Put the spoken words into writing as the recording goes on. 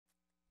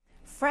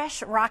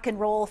fresh rock and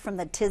roll from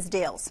the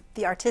Tisdales,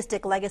 the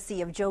artistic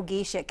legacy of Joe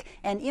Giesick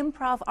and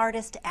improv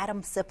artist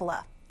Adam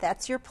Cipolla.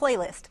 That's your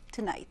playlist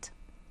tonight.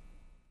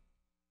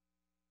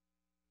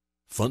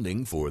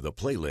 Funding for the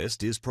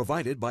playlist is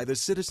provided by the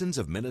citizens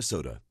of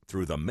Minnesota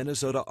through the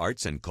Minnesota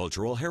Arts and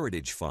Cultural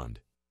Heritage Fund.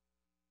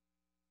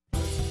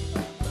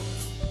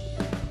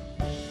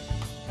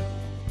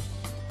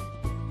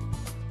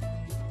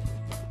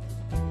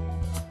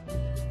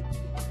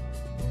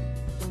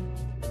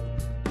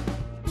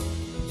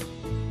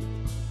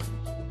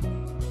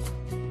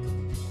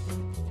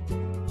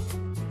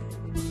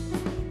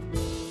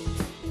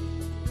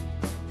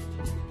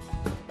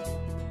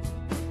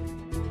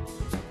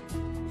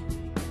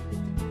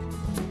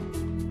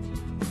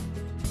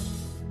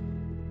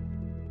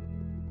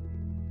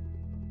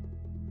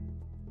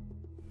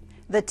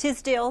 The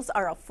Tisdales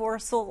are a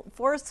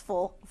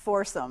forceful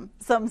foursome.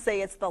 Some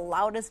say it's the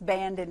loudest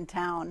band in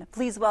town.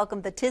 Please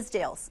welcome the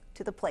Tisdales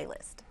to the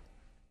playlist.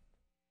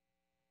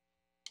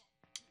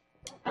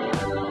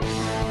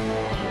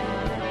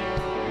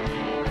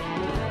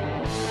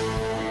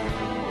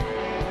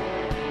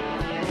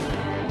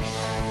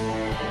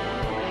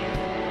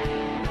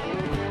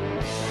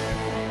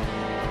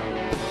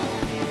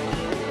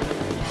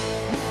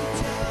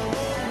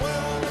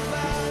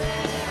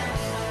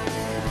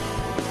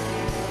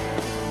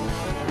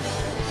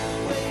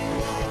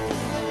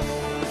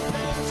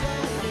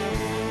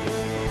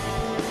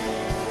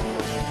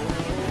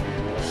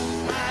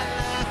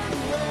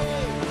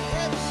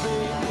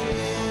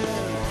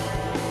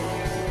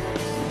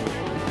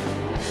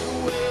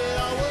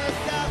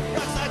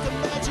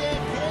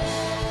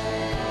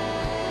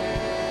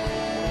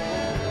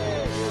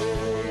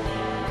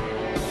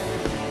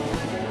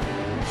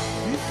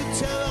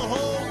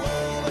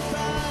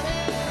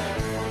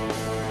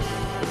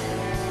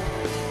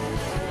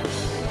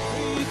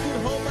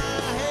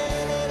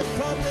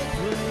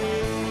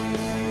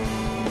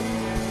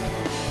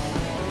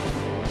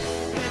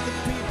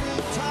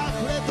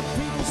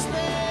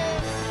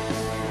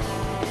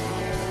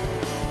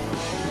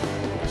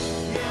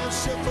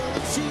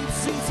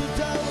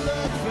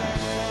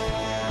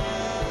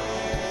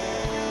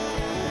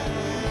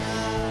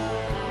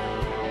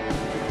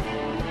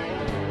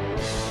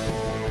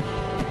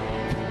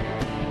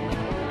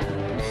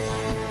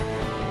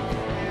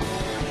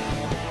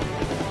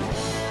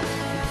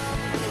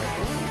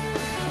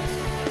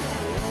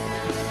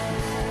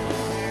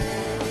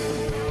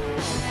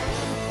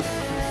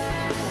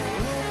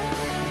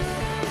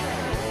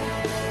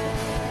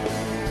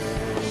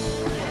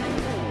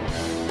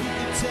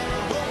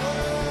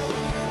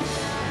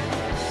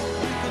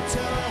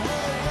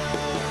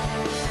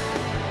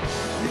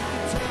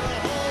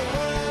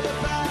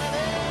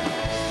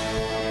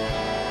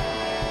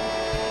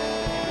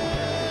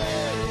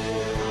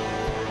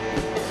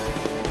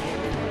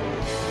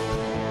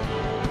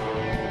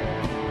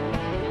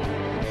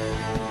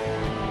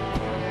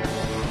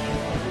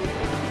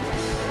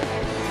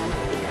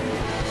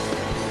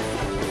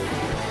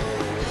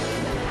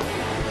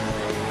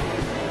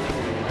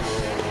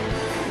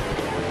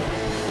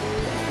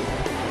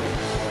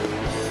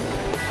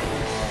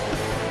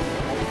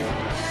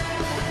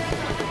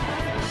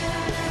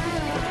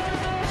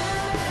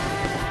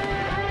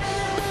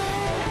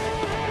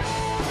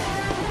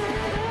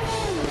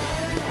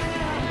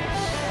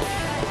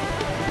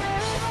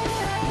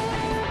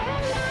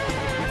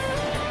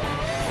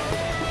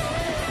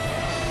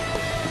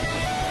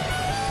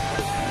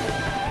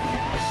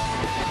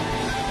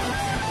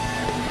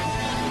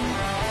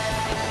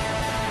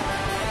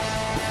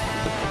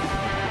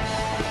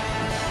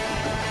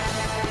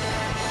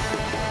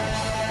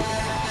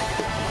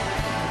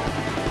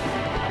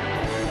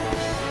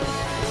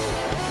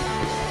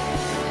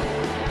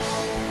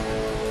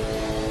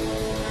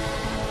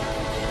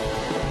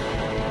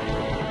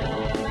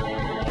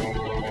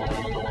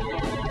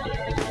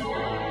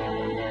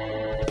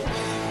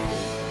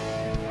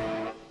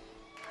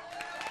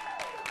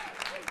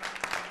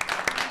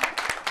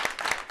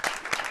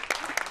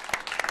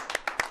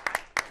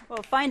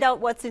 We'll find out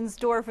what's in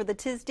store for the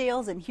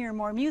Tisdales and hear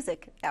more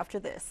music after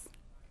this.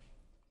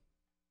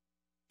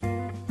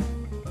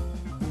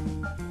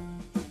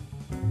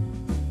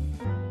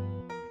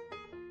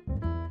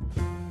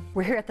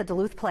 We're here at the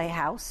Duluth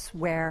Playhouse,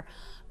 where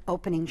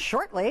opening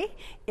shortly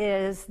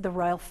is The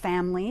Royal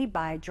Family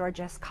by George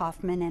S.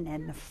 Kaufman and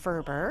Edna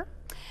Ferber.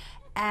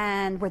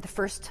 And we're the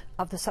first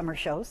of the summer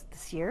shows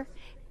this year.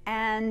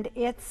 And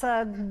it's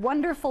a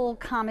wonderful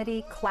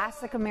comedy,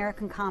 classic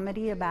American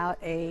comedy about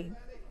a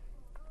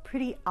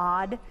pretty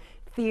odd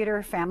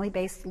theater family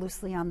based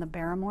loosely on the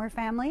Barrymore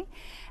family.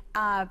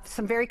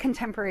 Some very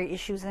contemporary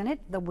issues in it.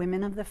 The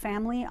women of the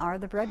family are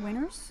the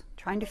breadwinners,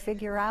 trying to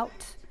figure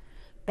out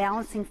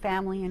balancing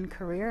family and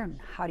career, and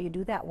how do you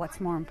do that?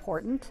 What's more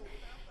important?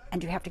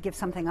 And you have to give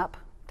something up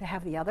to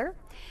have the other.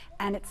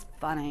 And it's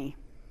funny.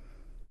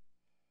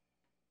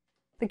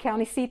 The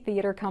County Seat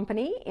Theater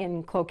Company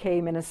in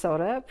Cloquet,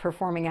 Minnesota,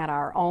 performing at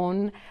our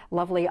own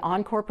lovely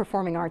Encore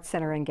Performing Arts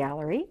Center and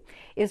Gallery,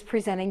 is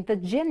presenting The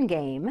Gin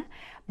Game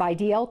by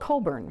D.L.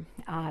 Coburn.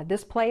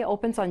 This play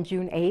opens on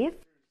June 8th.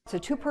 It's a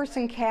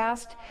two-person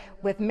cast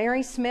with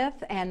Mary Smith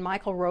and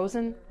Michael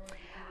Rosen.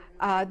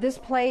 This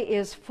play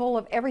is full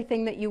of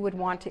everything that you would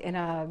want in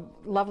a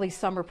lovely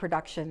summer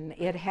production.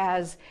 It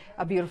has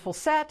a beautiful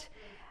set,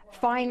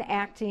 fine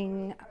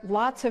acting,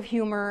 lots of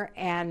humor,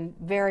 and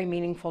very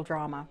meaningful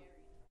drama.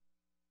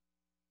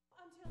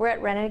 We're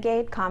at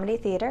Renegade Comedy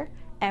Theater,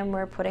 and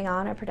we're putting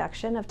on a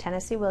production of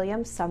Tennessee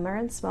Williams' Summer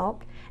and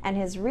Smoke and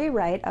his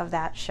rewrite of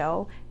that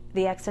show,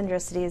 The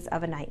Eccentricities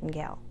of a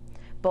Nightingale.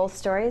 Both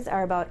stories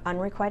are about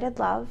unrequited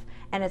love,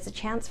 and it's a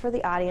chance for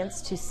the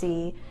audience to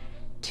see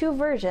two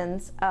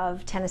versions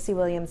of Tennessee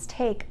Williams'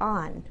 take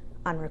on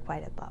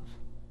unrequited love.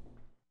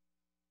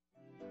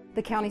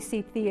 The County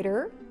Seat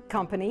Theater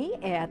Company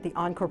at the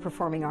Encore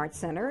Performing Arts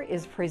Center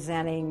is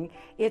presenting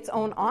its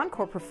own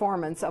encore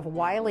performance of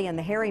Wiley and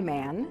the Hairy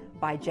Man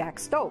by Jack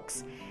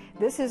Stokes.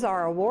 This is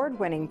our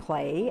award-winning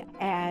play,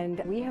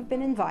 and we have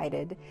been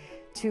invited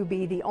to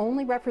be the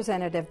only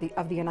representative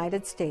of the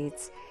United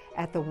States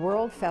at the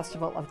World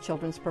Festival of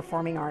Children's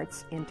Performing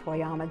Arts in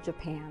Toyama,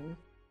 Japan.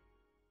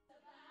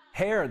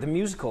 Hair, the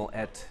musical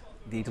at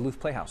the Duluth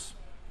Playhouse.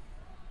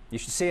 You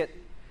should see it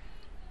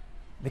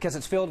because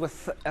it's filled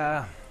with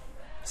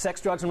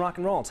sex, drugs, and rock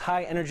and roll. It's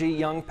high energy,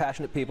 young,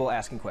 passionate people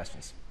asking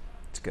questions.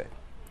 It's good,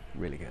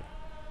 really good.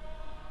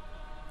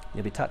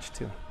 You'll be touched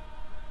too.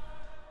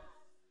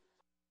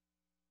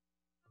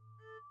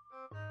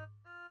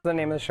 The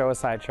name of the show is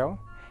Sideshow.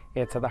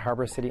 It's at the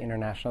Harbor City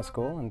International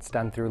School, and it's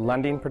done through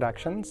Lundin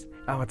Productions.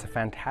 Oh, it's a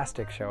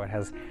fantastic show. It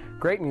has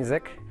great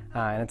music,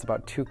 and it's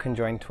about two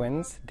conjoined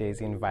twins,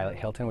 Daisy and Violet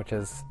Hilton, which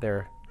is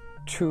their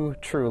two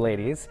true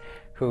ladies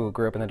who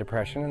grew up in the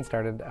Depression and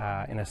started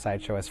in a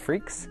sideshow as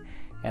freaks,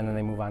 and then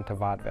they move on to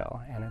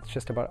vaudeville. And it's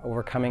just about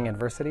overcoming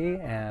adversity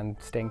and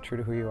staying true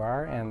to who you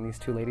are, and these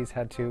two ladies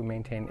had to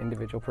maintain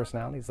individual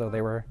personalities, though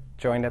they were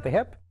joined at the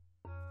hip.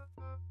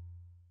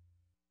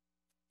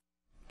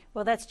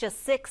 Well, that's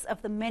just 6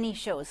 of the many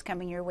shows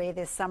coming your way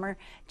this summer.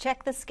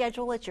 Check the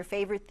schedule at your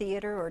favorite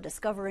theater or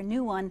discover a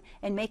new one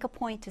and make a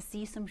point to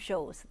see some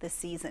shows this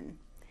season.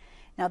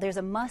 Now, there's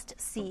a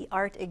must-see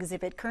art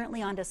exhibit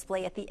currently on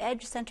display at the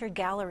Edge Center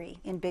Gallery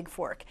in Big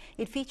Fork.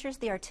 It features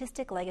the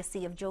artistic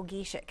legacy of Joe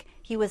Giesick.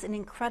 He was an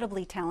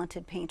incredibly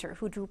talented painter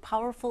who drew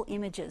powerful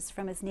images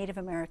from his Native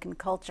American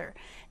culture.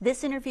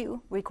 This interview,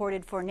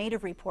 recorded for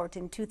Native Report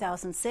in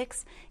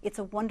 2006, it's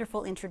a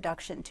wonderful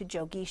introduction to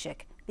Joe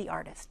Giesick, the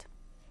artist.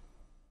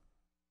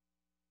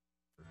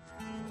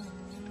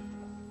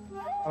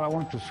 I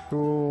went to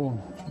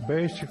school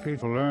basically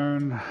to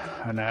learn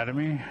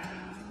anatomy.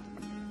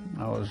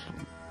 I was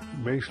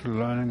basically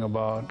learning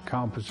about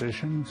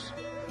compositions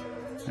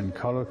and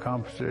color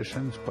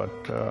compositions, but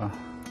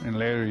in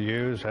later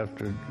years,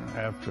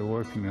 after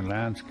working in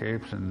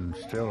landscapes and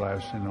still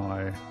lifes,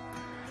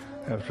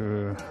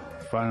 after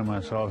finding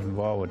myself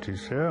involved with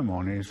these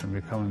ceremonies and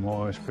becoming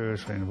more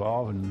spiritually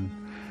involved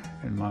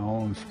in my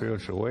own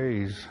spiritual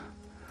ways,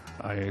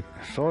 I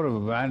sort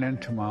of ran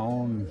into my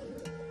own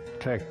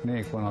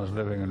technique when I was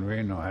living in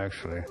Reno,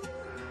 actually.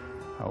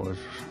 I was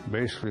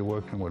basically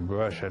working with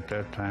brush at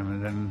that time,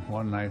 and then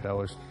one night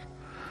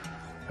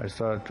I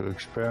started to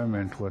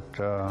experiment with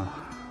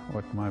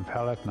my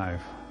palette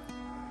knife.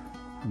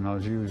 And I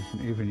was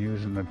even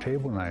using a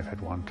table knife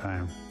at one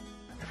time.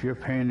 If you're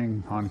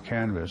painting on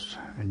canvas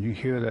and you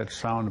hear that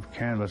sound of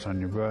canvas on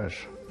your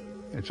brush,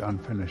 it's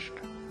unfinished.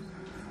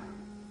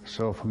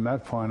 So from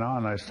that point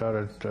on, I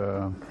started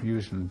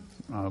using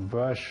a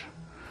brush,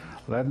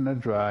 letting it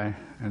dry,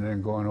 and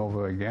then going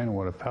over again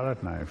with a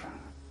palette knife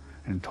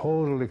and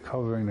totally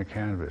covering the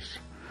canvas.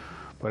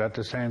 But at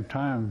the same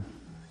time,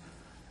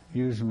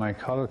 using my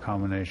color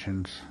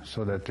combinations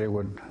so that they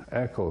would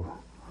echo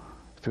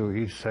through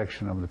each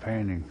section of the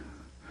painting.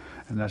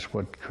 And that's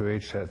what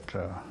creates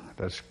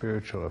that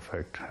spiritual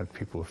effect that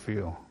people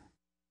feel.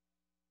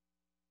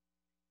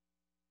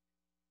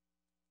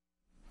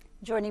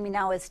 Joining me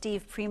now is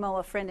Steve Primo,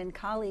 a friend and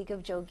colleague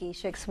of Joe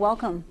Giesick's.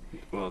 Welcome.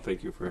 Well,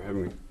 thank you for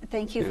having me.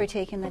 Thank you for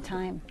taking the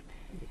time.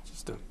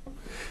 Just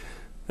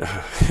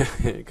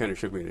it kind of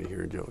shook me to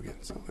hear Joe again.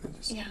 So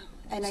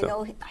and I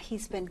know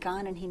he's been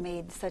gone, and he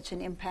made such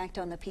an impact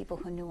on the people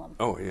who knew him.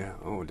 Oh yeah,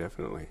 oh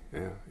definitely.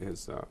 Yeah,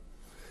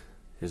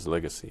 his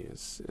legacy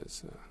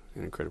is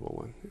an incredible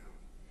one. Yeah.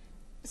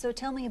 So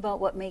tell me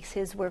about what makes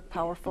his work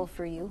powerful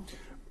for you.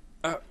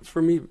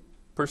 For me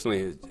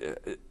personally,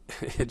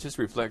 it just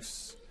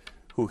reflects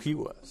who he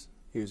was.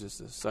 He was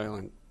just a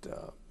silent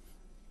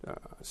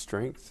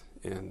strength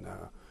and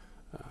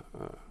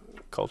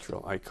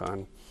cultural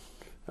icon,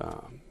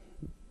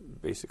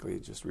 basically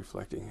just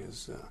reflecting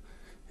his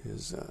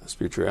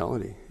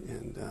spirituality.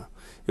 And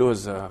it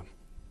was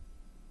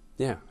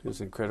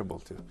incredible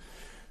to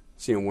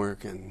see him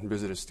work and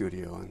visit his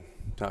studio and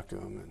talk to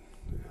him. And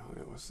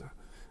it was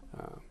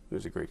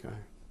a great guy.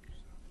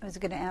 I was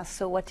going to ask.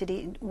 So, what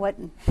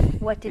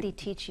did he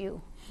teach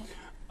you?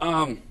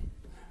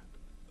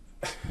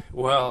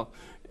 Well,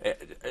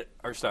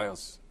 our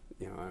styles,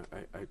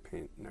 I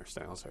paint, and our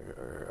styles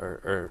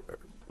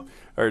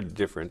are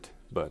different,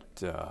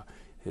 but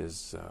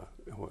his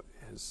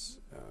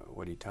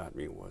what he taught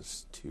me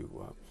was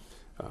to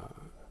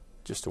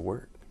just to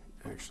work.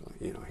 Actually,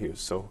 you know, he was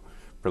so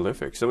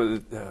prolific. Some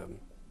of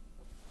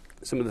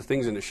the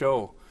things in the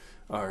show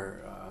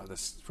are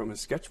from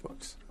his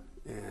sketchbooks,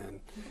 and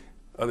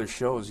other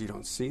shows you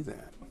don't see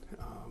that.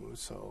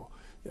 So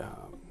I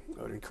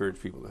would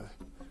encourage people to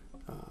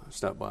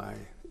stop by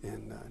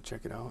and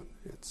check it out.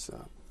 It's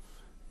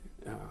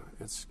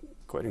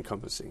quite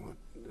encompassing what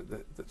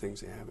the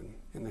things they have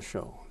in the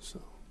show. So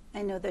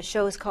I know the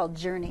show is called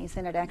Journeys,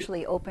 and it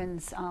actually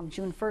opens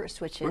June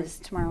 1st, which is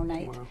tomorrow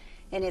night. Tomorrow.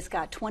 And it's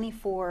got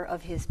 24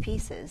 of his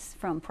pieces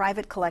from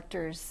private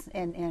collectors,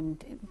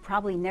 and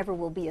probably never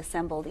will be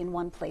assembled in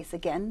one place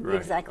again, right.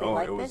 exactly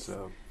like this.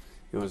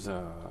 It was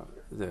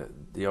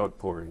the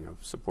outpouring of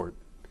support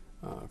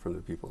from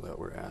the people that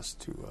were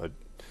asked to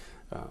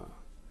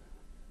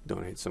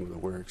donate some of the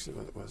works. It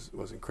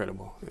was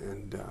incredible,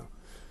 and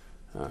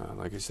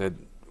like I said,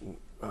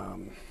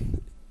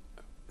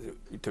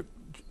 we took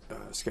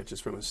sketches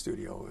from his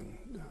studio and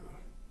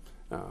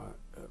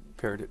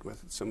paired it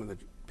with some of the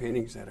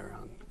paintings that are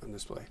on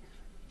display.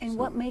 And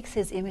what makes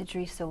his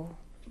imagery so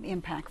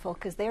impactful?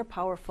 Because they're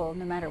powerful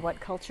no matter what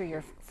culture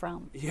you're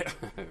from. Yeah,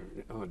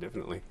 oh,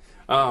 definitely.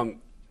 The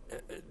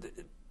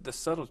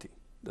subtlety,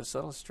 the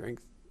subtle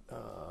strength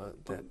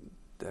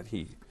that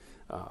he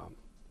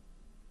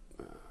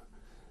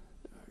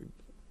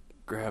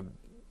grabbed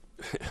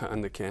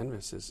on the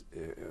canvas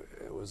it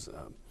was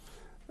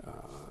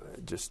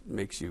just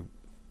makes you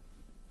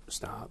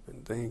stop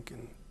and think,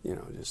 and you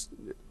know,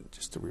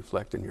 just to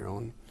reflect in your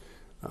own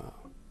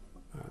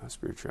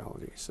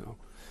spirituality. So,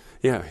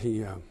 yeah,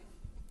 he's an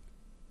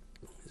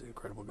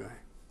incredible guy.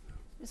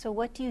 So,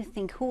 what do you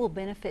think? Who will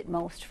benefit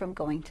most from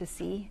going to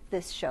see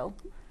this show?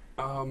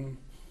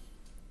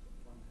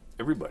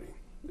 Everybody.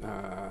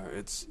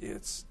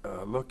 It's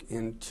a look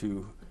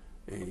into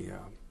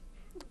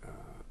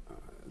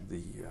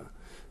the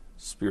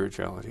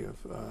spirituality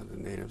of the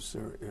natives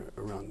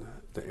around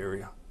the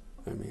area.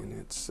 I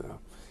mean,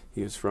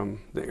 he was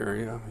from the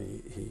area.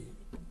 He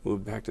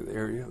moved back to the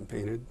area and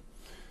painted,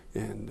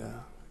 and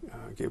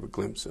gave a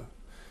glimpse of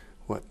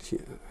what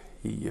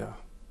he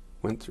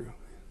went through.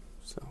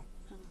 So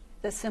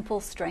the simple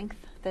strength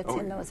that's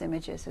in those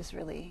images is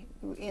really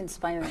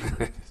inspiring.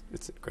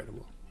 It's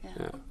incredible.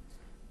 Yeah.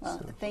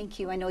 Well, thank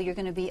you. I know you're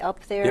going to be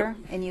up there,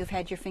 and you've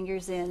had your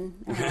fingers in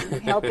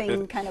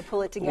helping kind of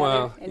pull it together.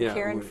 Well, and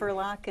Karen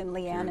Furlock and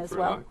Leanne as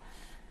well.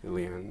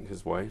 Leanne,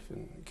 his wife,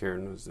 and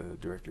Karen was the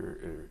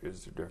director.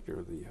 Is the director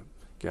of the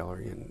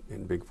gallery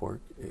in Big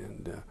Fork,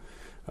 and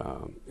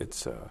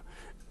it's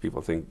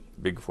people think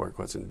Big Fork,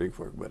 what's in Big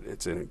Fork, but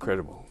it's an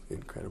incredible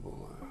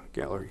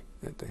gallery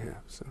that they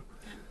have.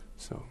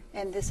 So.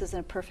 And this is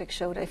a perfect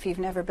show if you've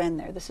never been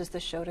there. This is the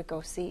show to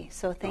go see.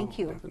 So thank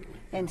you, definitely.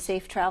 And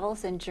safe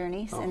travels and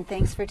journeys, and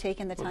thanks for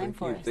taking the time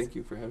for us. Thank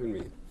you for having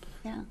me.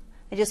 Yeah.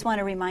 I just want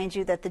to remind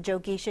you that the Joe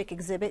Giesick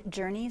exhibit,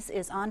 Journeys,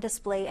 is on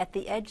display at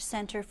the Edge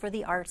Center for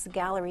the Arts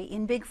Gallery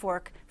in Big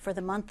Fork for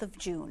the month of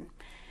June.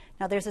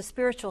 Now, there's a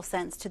spiritual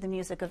sense to the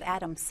music of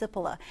Adam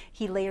Sippola.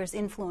 He layers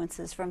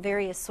influences from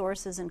various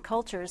sources and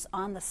cultures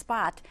on the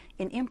spot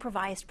in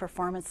improvised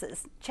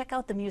performances. Check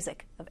out the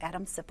music of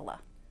Adam Sippola.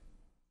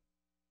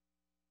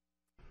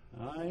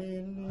 I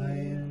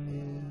live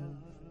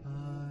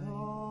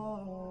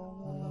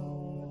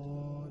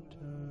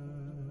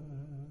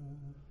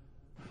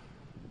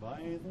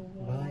by the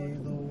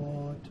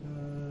water,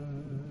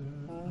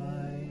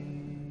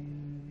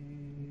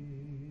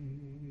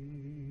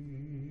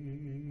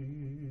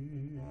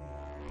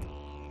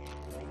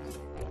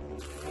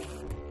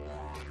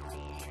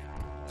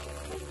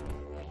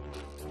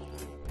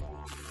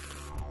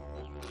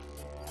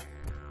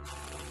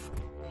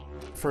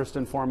 First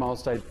and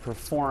foremost, I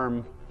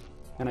perform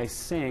and I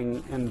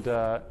sing and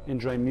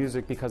enjoy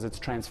music because it's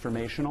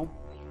transformational.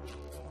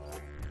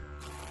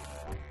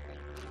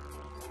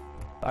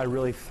 I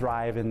really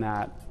thrive in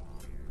that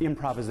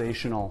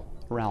improvisational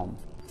realm.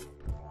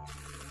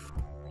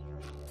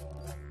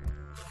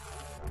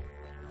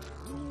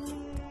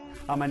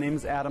 My name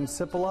is Adam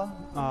Sippola.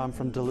 I'm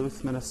from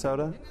Duluth,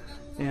 Minnesota,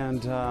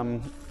 and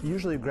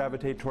usually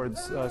gravitate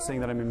towards saying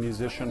that I'm a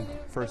musician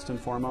first and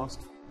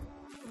foremost.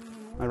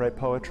 I write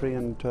poetry,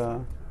 and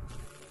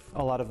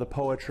a lot of the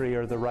poetry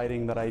or the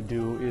writing that I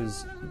do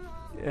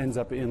ends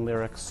up in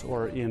lyrics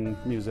or in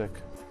music.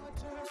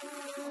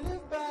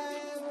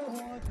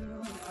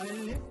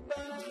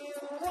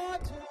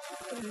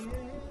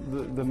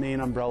 The main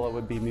umbrella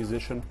would be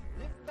musician,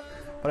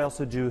 but I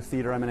also do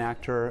theater. I'm an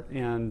actor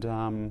and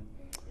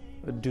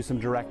do some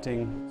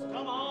directing.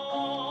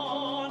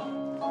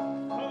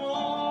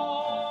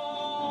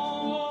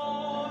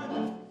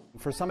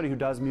 For somebody who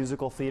does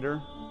musical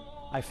theater,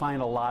 I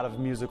find a lot of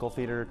musical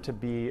theater to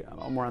be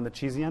more on the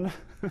cheesy end,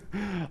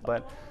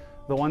 but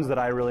the ones that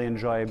I really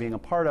enjoy being a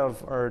part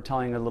of are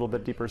telling a little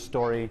bit deeper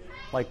story,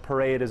 like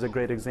Parade is a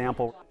great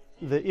example.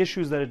 The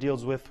issues that it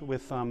deals with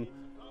kind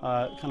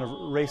of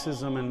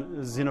racism and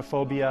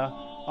xenophobia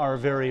are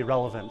very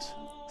relevant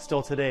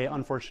still today,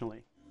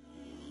 unfortunately.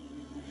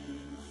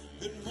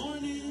 Good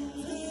morning.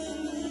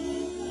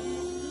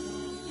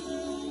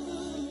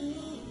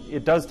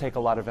 it does take a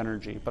lot of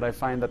energy, but I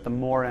find that the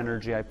more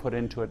energy I put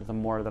into it, the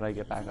more that I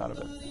get back out of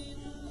it.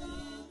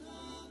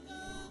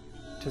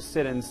 To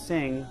sit and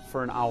sing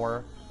for an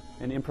hour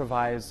and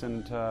improvise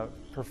and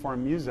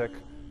perform music,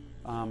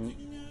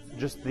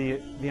 just the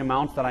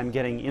amount that I'm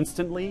getting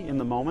instantly in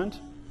the moment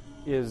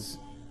is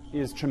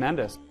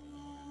tremendous.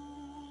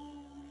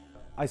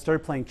 I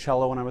started playing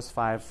cello when I was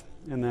 5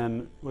 and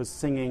then was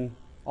singing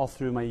all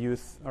through my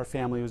youth. Our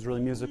family was really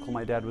musical.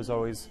 My dad was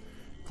always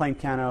playing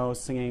piano,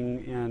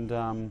 singing,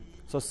 and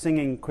so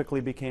singing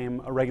quickly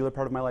became a regular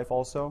part of my life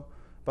also.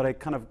 But I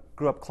kind of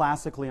grew up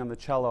classically on the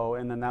cello,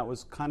 and then that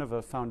was kind of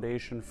a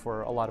foundation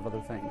for a lot of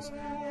other things.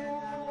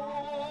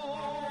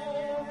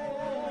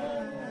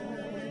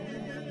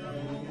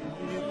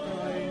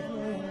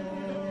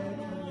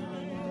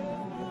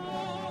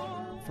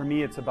 For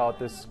me, it's about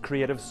this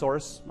creative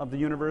source of the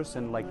universe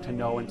and like to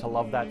know and to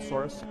love that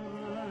source.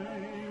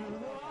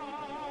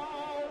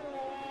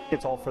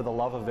 It's all for the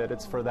love of it.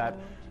 It's for that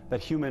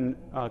human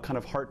kind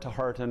of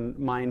heart-to-heart and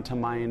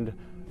mind-to-mind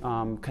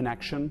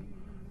connection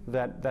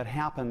that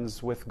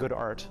happens with good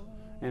art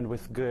and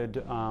with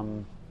good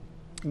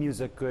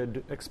music,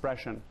 good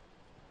expression.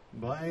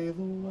 By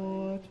the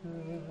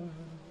water,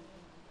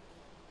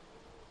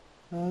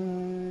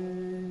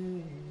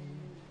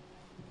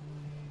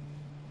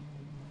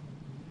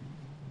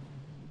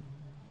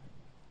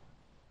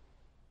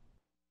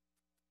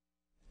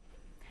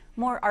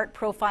 More art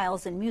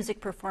profiles and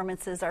music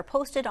performances are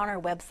posted on our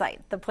website,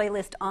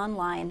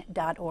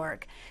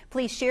 theplaylistonline.org.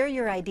 Please share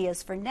your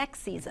ideas for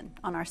next season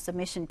on our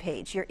submission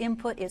page. Your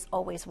input is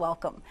always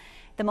welcome.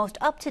 The most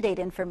up-to-date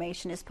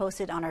information is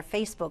posted on our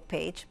Facebook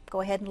page.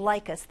 Go ahead and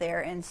like us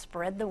there and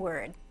spread the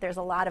word. There's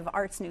a lot of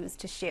arts news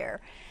to share.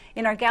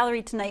 In our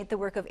gallery tonight, the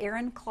work of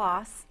Aaron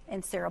Kloss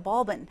and Sarah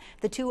Balbin.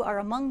 The two are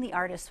among the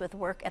artists with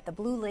work at the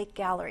Blue Lake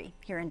Gallery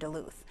here in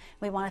Duluth.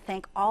 We want to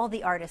thank all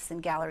the artists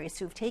and galleries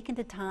who've taken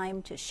the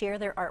time to share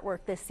their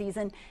artwork this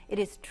season. It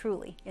is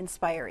truly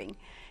inspiring.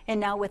 And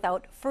now,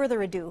 without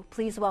further ado,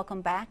 please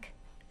welcome back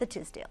the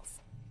Tisdales.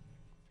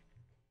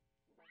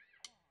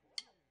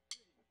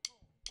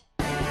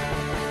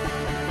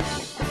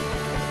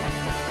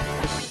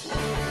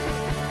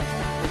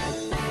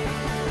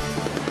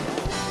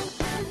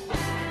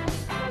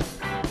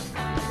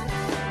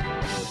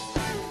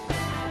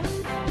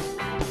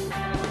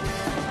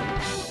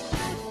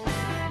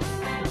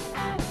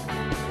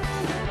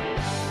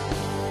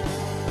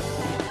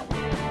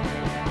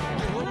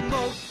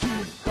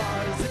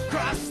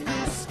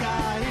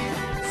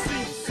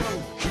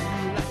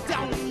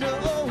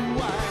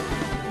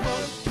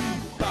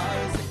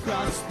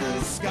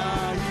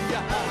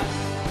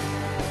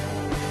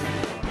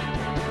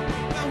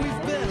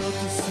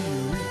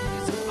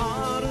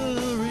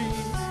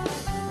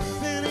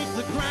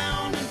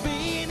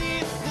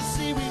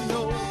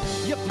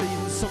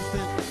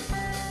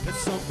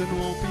 Something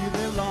won't be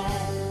there long.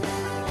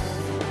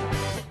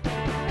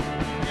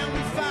 And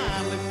we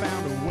finally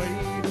found a way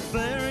to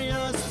bury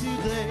us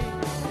today,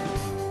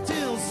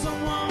 till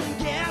someone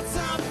gets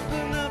up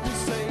enough to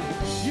say,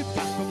 you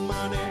got the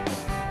money,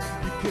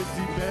 you could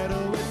do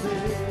better with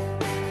it.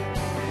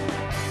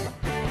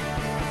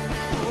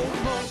 Oh,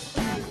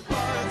 monkey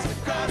bars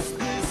across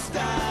the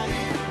sky,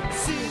 it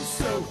seems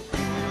so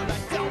good, I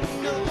don't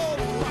know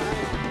why.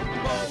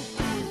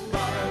 Monkey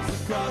bars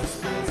across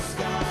the sky.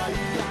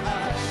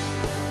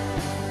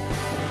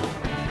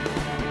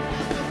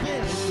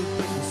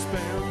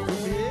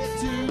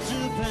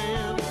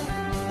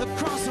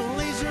 Across a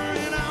laser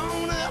and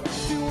on up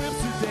to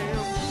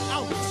Amsterdam.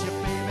 I'll bet you,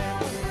 baby,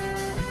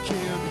 you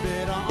can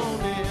bet on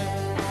it.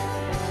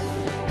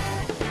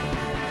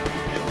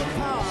 At the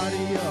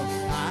party up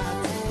high,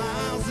 2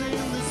 miles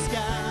in the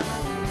sky,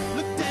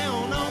 look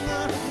down on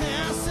the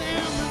NASA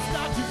and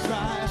start to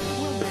cry.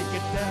 We'll make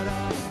it better,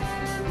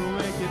 we'll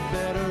make it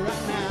better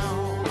right now.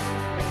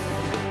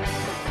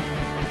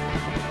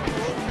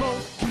 Oh,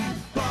 monkey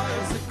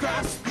bars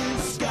across the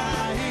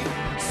sky,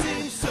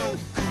 seems so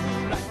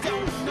cool, I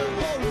don't know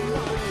why.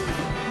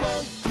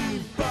 Monkey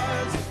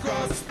bars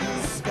across the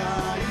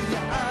sky.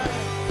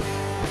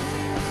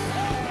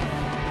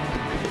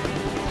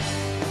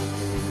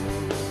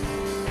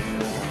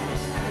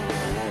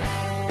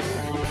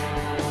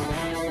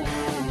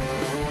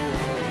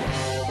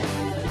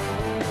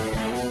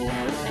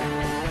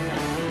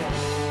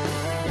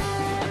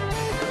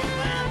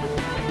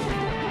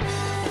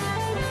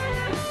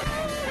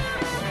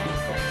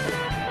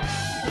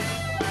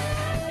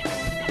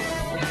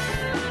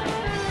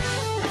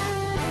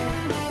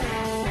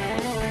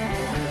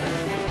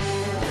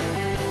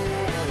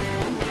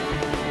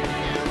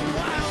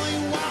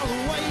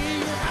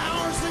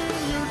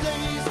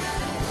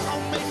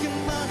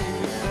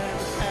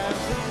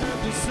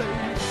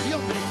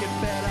 You'll make it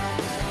better,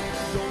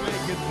 you'll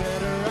make it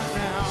better right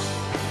now.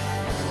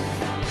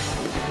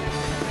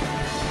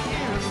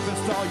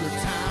 Invest all your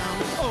time,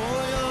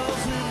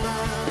 oils and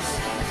mines.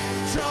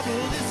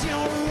 Trouble is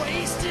you're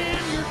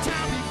wasting your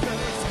time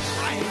because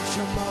I ain't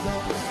your mother.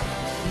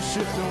 You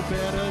should know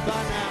better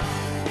by now.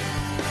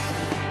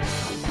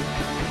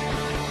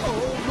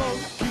 Oh,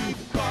 monkey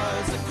bar.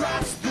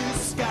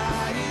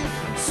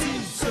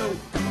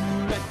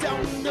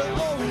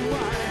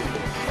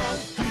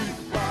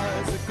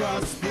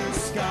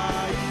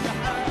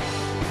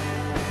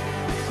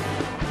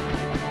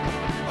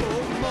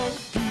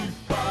 Monkey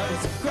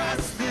bars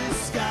across the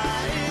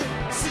sky.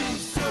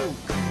 Seems so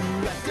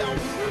cool, I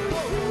don't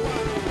know.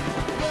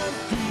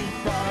 Monkey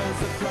bars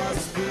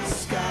across the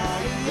sky.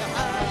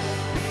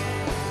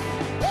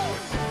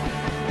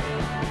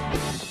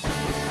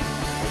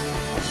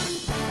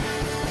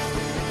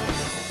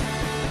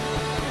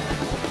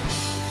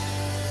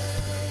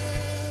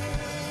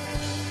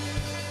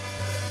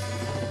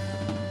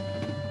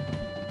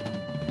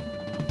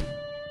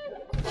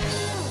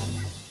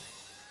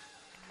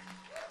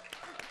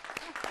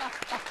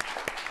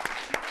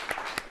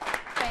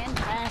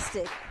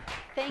 Fantastic.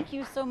 Thank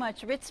you so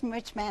much. Rich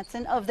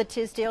Matson of the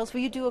Tisdales.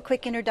 Will you do a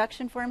quick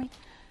introduction for me?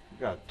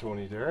 Got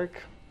Tony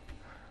Derrick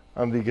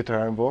on the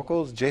guitar and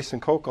vocals,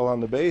 Jason Kokel on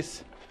the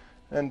bass,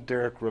 and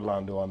Derek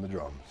Rolando on the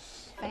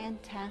drums.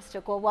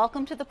 Fantastic. Well,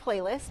 welcome to the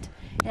playlist.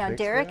 Now, Thanks for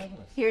Derek, having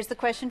us. here's the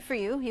question for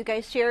you. You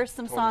guys share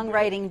some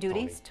songwriting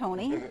duties.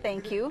 Tony,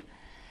 thank you.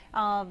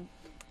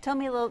 Tell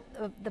me a little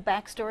of the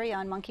backstory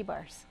on Monkey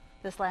Bars,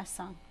 this last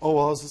song. Oh,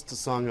 well, it was just a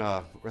song,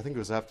 I think it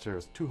was after, it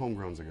was 2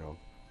 homegrowns ago.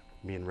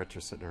 Me and Rich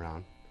are sitting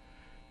around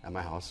at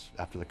my house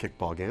after the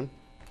kickball game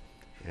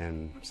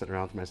and sitting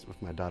around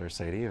with my daughter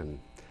Sadie, and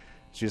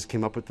she just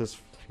came up with this,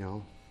 you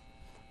know,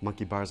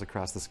 monkey bars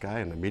across the sky,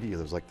 and immediately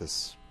there was like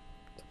this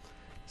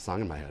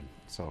song in my head.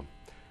 So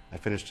I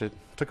finished it.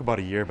 Took about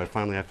a year, but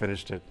finally I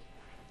finished it.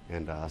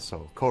 And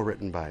so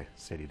co-written by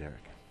Sadie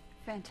Derrick.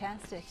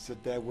 Fantastic. So,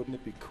 Dad, wouldn't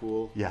it be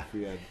cool Yeah. if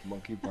we had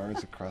monkey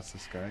bars across the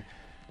sky?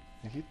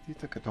 And he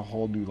took it to a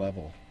whole new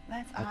level.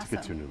 That's I awesome. took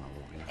it to a new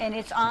level, yeah. And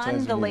it's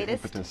Sometimes on the we need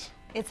latest. impetus.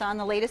 It's on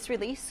the latest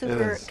release,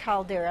 Super is.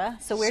 Caldera.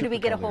 So where do we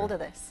Super get a hold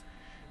Caldera. of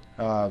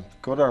this?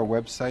 Go to our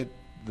website,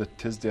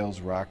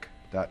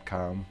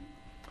 thetisdalesrock.com.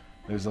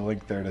 There's a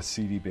link there to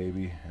CD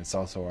Baby. It's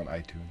also on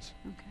iTunes.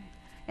 Okay.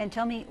 And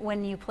tell me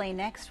when you play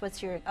next.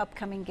 What's your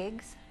upcoming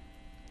gigs?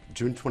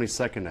 June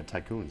 22nd at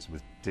Tycoons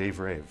with Dave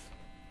Rave.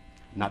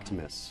 Not to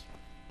miss.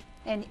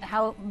 And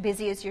how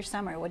busy is your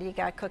summer? What do you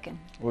got cooking?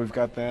 We've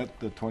got that,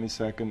 the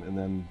 22nd, and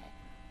then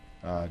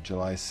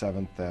July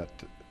 7th at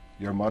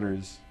Your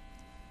Mother's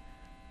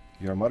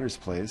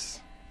Place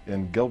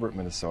in Gilbert,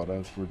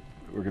 Minnesota.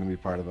 We're going to be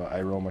part of the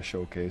iRoma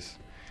showcase.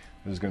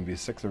 There's going to be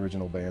 6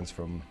 original bands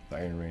from the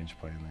Iron Range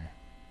playing there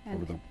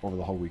over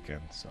the whole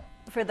weekend. So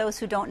For those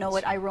who don't know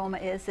what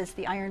iRoma is, it's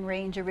the Iron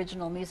Range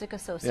Original Music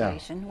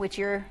Association, which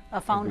you're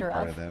a founder we'll be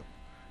part of. of that.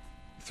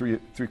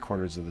 Three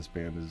quarters of this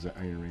band is the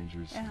Iron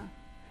Rangers. Yeah.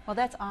 Well,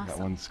 that's Got awesome.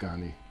 one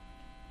Scotty.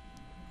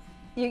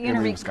 You're Every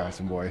gonna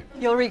Wisconsin boy.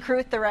 You'll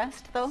recruit the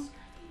rest, though?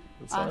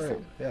 That's all right.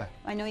 Awesome. Yeah.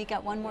 I know you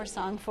got one more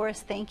song for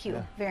us. Thank you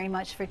Yeah. very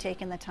much for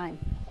taking the time.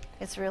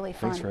 It's really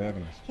fun. Thanks for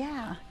having us.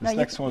 Yeah. This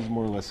next one's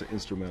more or less an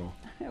instrumental.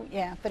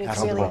 Yeah, but it's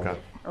That's really Roundup.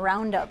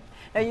 Roundup.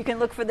 Now you can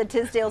look for the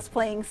Tisdales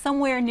playing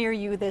somewhere near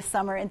you this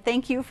summer. And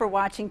thank you for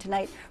watching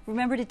tonight.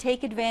 Remember to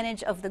take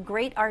advantage of the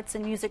great arts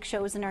and music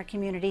shows in our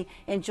community.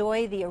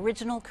 Enjoy the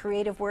original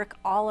creative work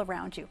all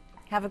around you.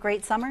 Have a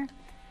great summer.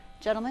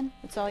 Gentlemen,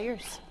 it's all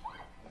yours.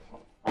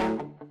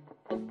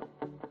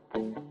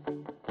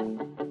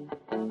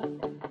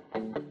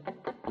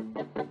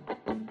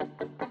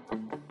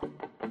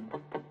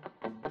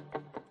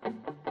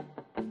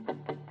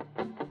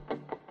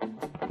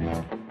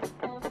 Yeah.